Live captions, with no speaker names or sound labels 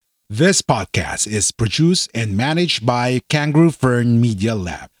This podcast is produced and managed by Kangaroo Fern Media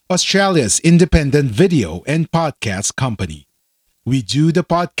Lab, Australia's independent video and podcast company. We do the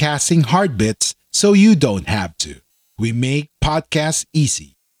podcasting hard bits so you don't have to. We make podcasts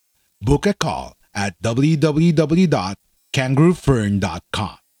easy. Book a call at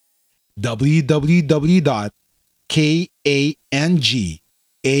www.kangaroofern.com.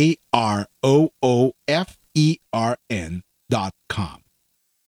 www.kangaroofern.com.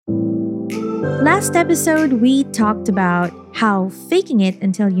 Last episode, we talked about how faking it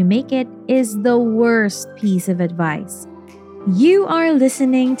until you make it is the worst piece of advice. You are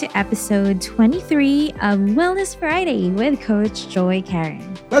listening to episode 23 of Wellness Friday with Coach Joy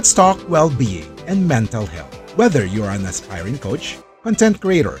Karen. Let's talk well-being and mental health. Whether you're an aspiring coach, content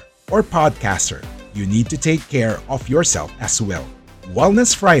creator, or podcaster, you need to take care of yourself as well.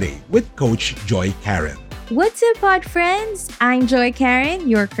 Wellness Friday with Coach Joy Karen. What's up, pod friends? I'm Joy Karen,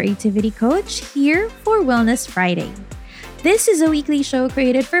 your creativity coach, here for Wellness Friday. This is a weekly show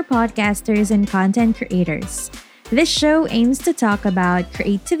created for podcasters and content creators. This show aims to talk about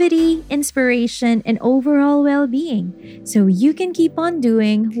creativity, inspiration, and overall well-being so you can keep on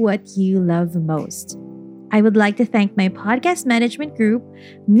doing what you love most. I would like to thank my podcast management group,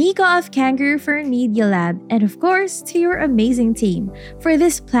 Mika of Kangaroo Fern Media Lab, and of course, to your amazing team for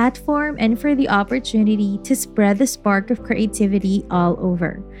this platform and for the opportunity to spread the spark of creativity all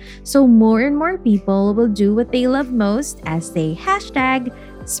over. So more and more people will do what they love most as they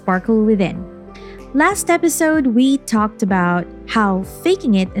 #sparkle within. Last episode, we talked about how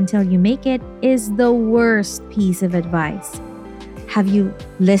faking it until you make it is the worst piece of advice. Have you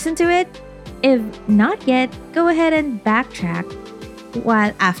listened to it? If not yet, go ahead and backtrack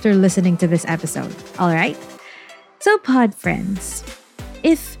after listening to this episode, all right? So, pod friends,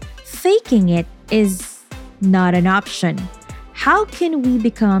 if faking it is not an option, how can we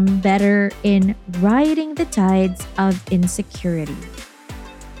become better in riding the tides of insecurity?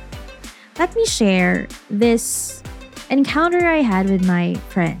 Let me share this encounter I had with my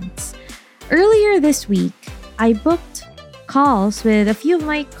friends. Earlier this week, I booked calls with a few of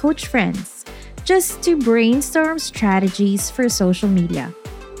my coach friends just to brainstorm strategies for social media.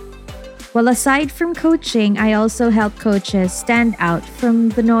 Well, aside from coaching, I also help coaches stand out from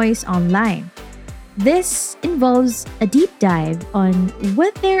the noise online. This involves a deep dive on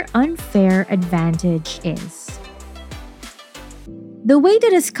what their unfair advantage is. The way to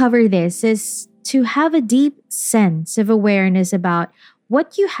discover this is to have a deep sense of awareness about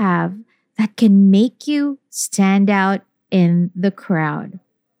what you have that can make you stand out in the crowd.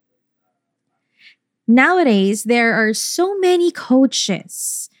 Nowadays, there are so many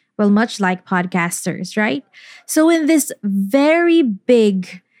coaches, well, much like podcasters, right? So in this very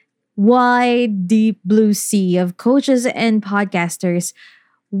big, wide, deep blue sea of coaches and podcasters,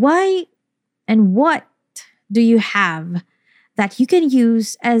 why and what do you have that you can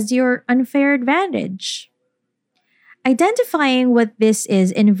use as your unfair advantage? Identifying what this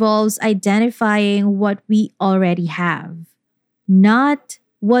is involves identifying what we already have, not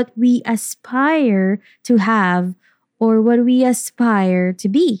what we aspire to have or what we aspire to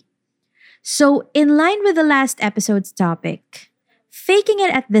be. So, in line with the last episode's topic, faking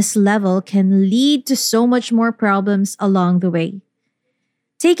it at this level can lead to so much more problems along the way.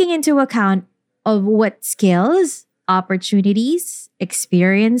 Taking into account of what skills, opportunities,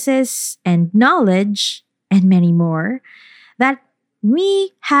 experiences, and knowledge, and many more, that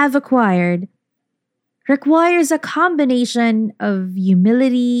we have acquired requires a combination of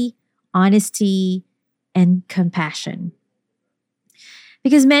humility, honesty, and compassion.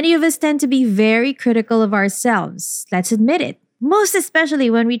 Because many of us tend to be very critical of ourselves, let's admit it, most especially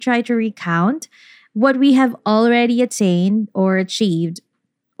when we try to recount what we have already attained or achieved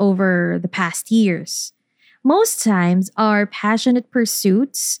over the past years. Most times, our passionate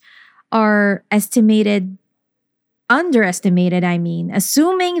pursuits are underestimated,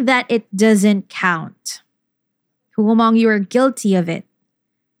 assuming that it doesn't count. Who among you are guilty of it?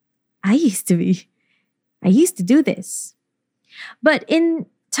 I used to be. I used to do this. But in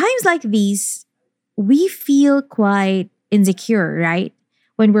times like these, we feel quite insecure, right?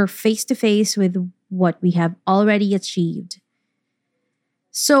 When we're face to face with what we have already achieved.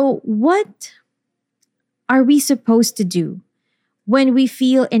 So, what are we supposed to do when we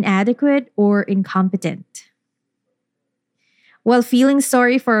feel inadequate or incompetent? Well, feeling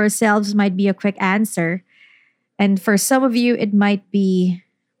sorry for ourselves might be a quick answer. And for some of you, it might be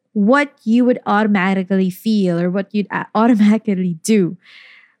what you would automatically feel or what you'd automatically do.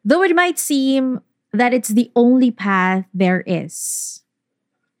 Though it might seem that it's the only path there is.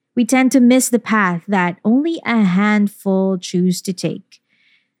 We tend to miss the path that only a handful choose to take.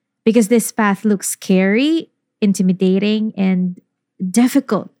 because this path looks scary, intimidating, and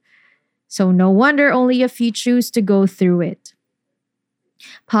difficult. So no wonder only a few choose to go through it.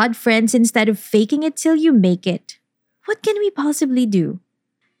 Pod friends, instead of faking it till you make it, what can we possibly do?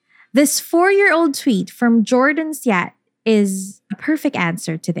 This 4-year-old tweet from Jordan Siat is a perfect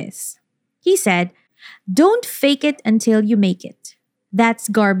answer to this. He said, "Don't fake it until you make it. That's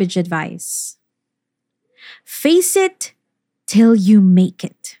garbage advice. Face it till you make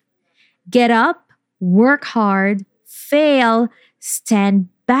it. Get up, work hard, fail, stand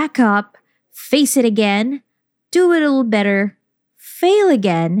back up, face it again, do it a little better, fail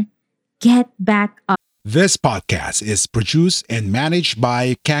again, get back up." This podcast is produced and managed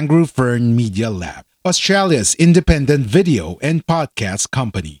by Kangaroo Fern Media Lab, Australia's independent video and podcast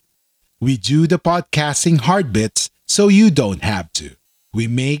company. We do the podcasting hard bits so you don't have to. We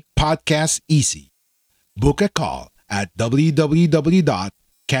make podcasts easy. Book a call at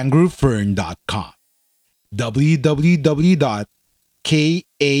www.kangaroofern.com.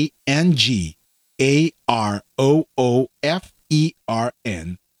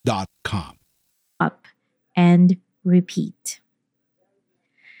 www.kangaroofern.com. Up and repeat.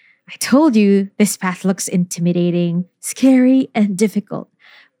 I told you this path looks intimidating, scary, and difficult,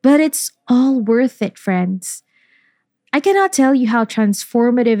 but it's all worth it, friends. I cannot tell you how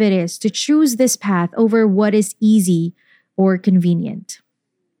transformative it is to choose this path over what is easy or convenient.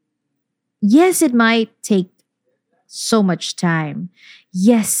 Yes, it might take so much time.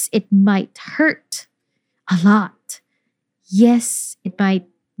 Yes, it might hurt a lot. Yes, it might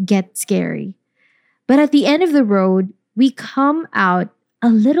get scary. But at the end of the road, we come out a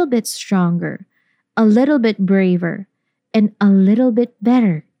little bit stronger, a little bit braver, and a little bit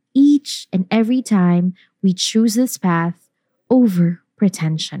better each and every time we choose this path over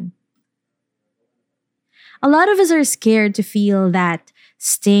pretension. A lot of us are scared to feel that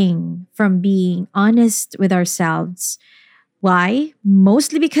sting from being honest with ourselves. Why?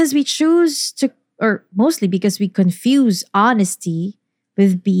 Mostly because we confuse honesty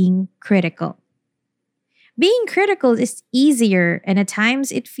with being critical. Being critical is easier, and at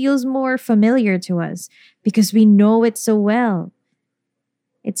times it feels more familiar to us because we know it so well.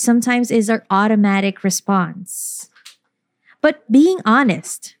 It sometimes is our automatic response. But being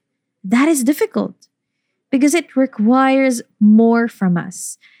honest, that is difficult because it requires more from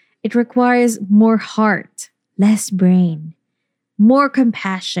us. It requires more heart, less brain, more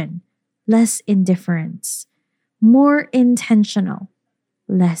compassion, less indifference, more intentional,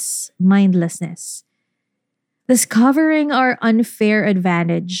 less mindlessness. Discovering our unfair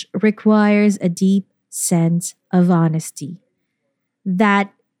advantage requires a deep sense of honesty.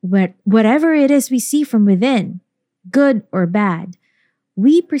 That whatever it is we see from within, good or bad,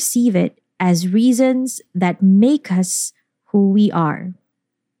 we perceive it as reasons that make us who we are.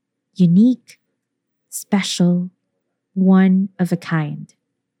 Unique, special, one of a kind.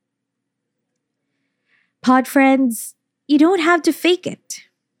 Pod friends, you don't have to fake it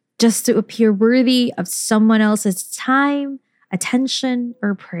just to appear worthy of someone else's time, attention,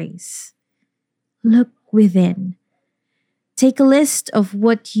 or praise. Look within. Take a list of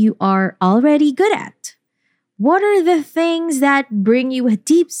what you are already good at. What are the things that bring you a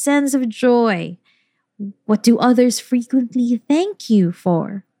deep sense of joy? What do others frequently thank you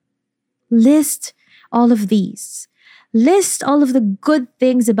for? List all of these. List all of the good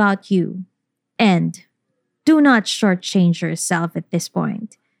things about you. And do not shortchange yourself at this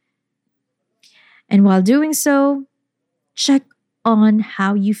point. And while doing so, check on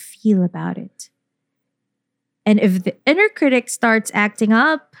how you feel about it. And if the inner critic starts acting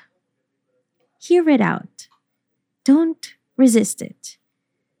up, hear it out. Don't resist it.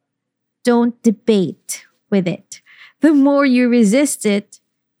 Don't debate with it. The more you resist it,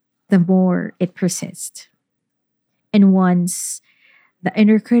 the more it persists. And once the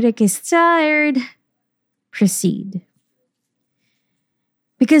inner critic is tired, proceed.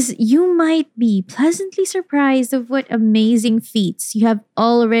 Because you might be pleasantly surprised of what amazing feats you have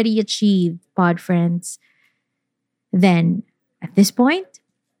already achieved, pod friends. Then, at this point,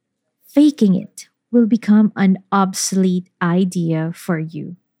 faking it will become an obsolete idea for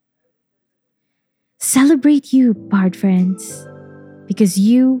you. Celebrate you, pod friends, because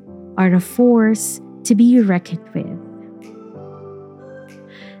you are a force to be reckoned with.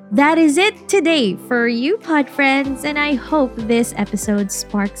 That is it today for you, pod friends, and I hope this episode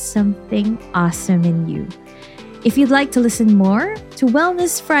sparks something awesome in you. If you'd like to listen more to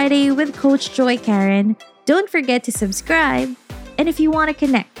Wellness Friday with Coach Joy Karen, don't forget to subscribe. And if you want to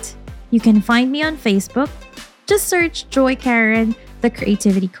connect, you can find me on Facebook. Just search Joy Karen, the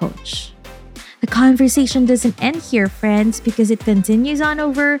Creativity Coach. The conversation doesn't end here, friends, because it continues on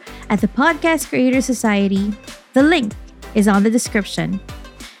over at the Podcast Creator Society. The link is on the description.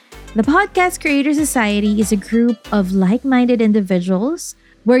 The Podcast Creator Society is a group of like-minded individuals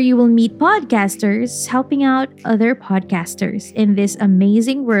where you will meet podcasters helping out other podcasters in this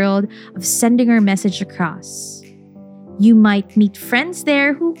amazing world of sending our message across. You might meet friends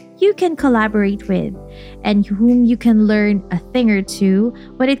there who you can collaborate with and whom you can learn a thing or two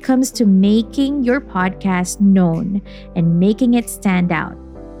when it comes to making your podcast known and making it stand out.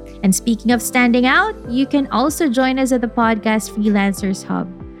 And speaking of standing out, you can also join us at the Podcast Freelancers Hub.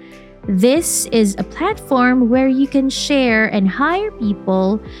 This is a platform where you can share and hire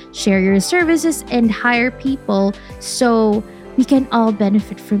people, share your services and hire people so we can all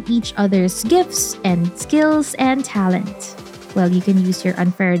benefit from each other's gifts and skills and talent. Well, you can use your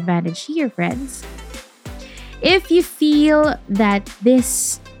unfair advantage here, friends. If you feel that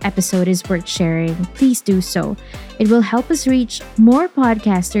this episode is worth sharing, please do so. It will help us reach more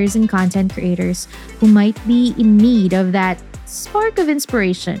podcasters and content creators who might be in need of that spark of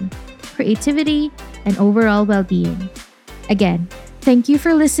inspiration, creativity, and overall well-being. Again, thank you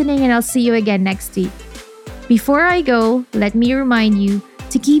for listening, and I'll see you again next week. Before I go, let me remind you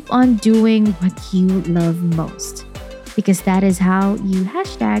to keep on doing what you love most, because that is how you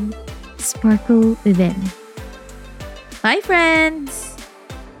 #sparkle within. Bye, friends!